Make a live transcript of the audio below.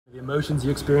The emotions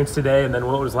you experienced today, and then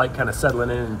what it was like kind of settling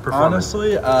in and performing?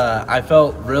 Honestly, I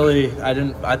felt really, I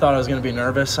thought I was going to be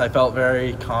nervous. I felt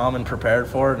very calm and prepared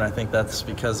for it, and I think that's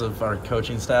because of our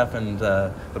coaching staff and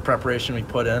the preparation we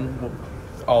put in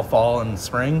all fall and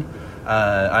spring.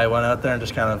 I went out there and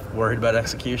just kind of worried about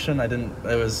execution. I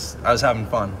was having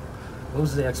fun. What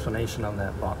was the explanation on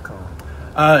that block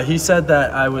call? He said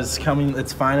that I was coming,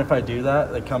 it's fine if I do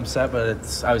that, like come set,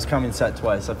 but I was coming set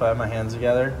twice. If I have my hands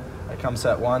together, I come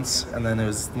set once, and then it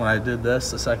was when I did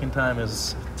this the second time, it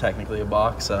was technically a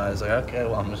box. So I was like, okay,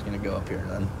 well, I'm just going to go up here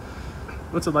then.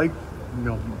 What's it like,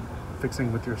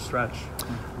 fixing with your stretch?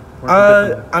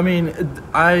 I mean,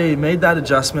 I made that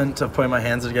adjustment of putting my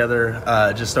hands together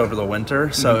just over the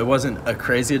winter, so it wasn't a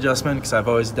crazy adjustment because I've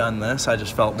always done this. I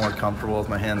just felt more comfortable with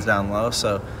my hands down low,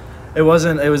 so it was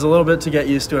a little bit to get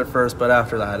used to at first, but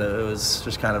after that, it was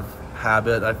just kind of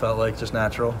habit. I felt like just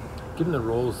natural. Given the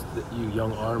roles that you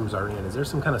young arms are in, is there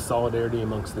some kind of solidarity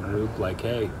amongst the group? Like,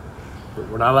 hey,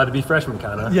 we're not allowed to be freshmen,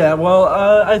 kind of. Yeah, well,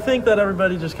 I think that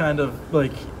everybody just kind of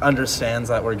like understands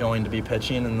that we're going to be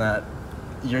pitching and that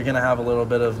you're going to have a little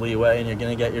bit of leeway and you're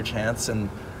going to get your chance and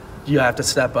you have to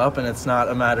step up, and it's not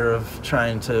a matter of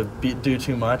trying to do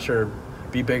too much or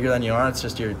be bigger than you are. It's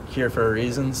just you're here for a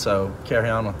reason, so carry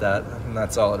on with that, and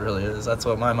that's all it really is. That's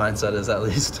what my mindset is, at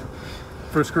least.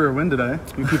 First career win today.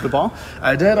 You keep the ball?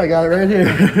 I did. I got it right here.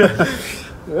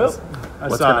 Yep.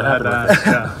 What's going to happen?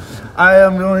 Yeah. I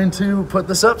am going to put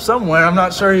this up somewhere. I'm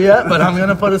not sure yet, but I'm going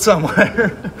to put it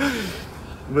somewhere.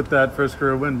 With that first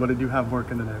career win, what did you have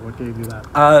working today? What gave you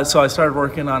that? So I started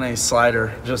working on a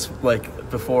slider just like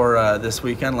before this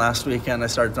weekend. Last weekend I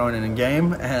started throwing it in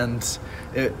game, and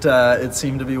it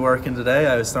seemed to be working today.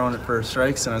 I was throwing it for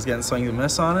strikes, and I was getting swings and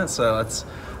miss on it, so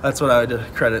that's what I would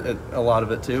credit a lot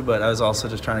of it to, but I was also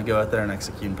just trying to go out there and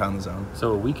execute and pound the zone.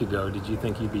 So a week ago, did you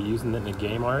think you'd be using it in a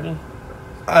game already?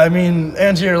 I mean,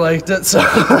 Xavier liked it, so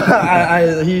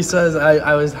he says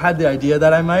I had the idea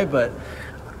that I might, but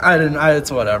I didn't.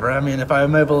 It's whatever. I mean, if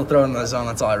I'm able to throw it in the zone,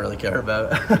 that's all I really care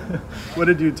about. What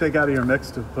did you take out of your mix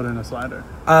to put in a slider?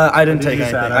 I didn't take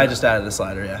anything. I just added a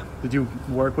slider, yeah. Did you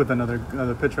work with another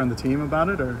pitcher on the team about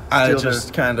it, or I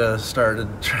just kind of started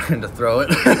trying to throw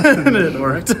it, and it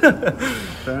worked.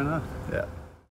 Fair enough.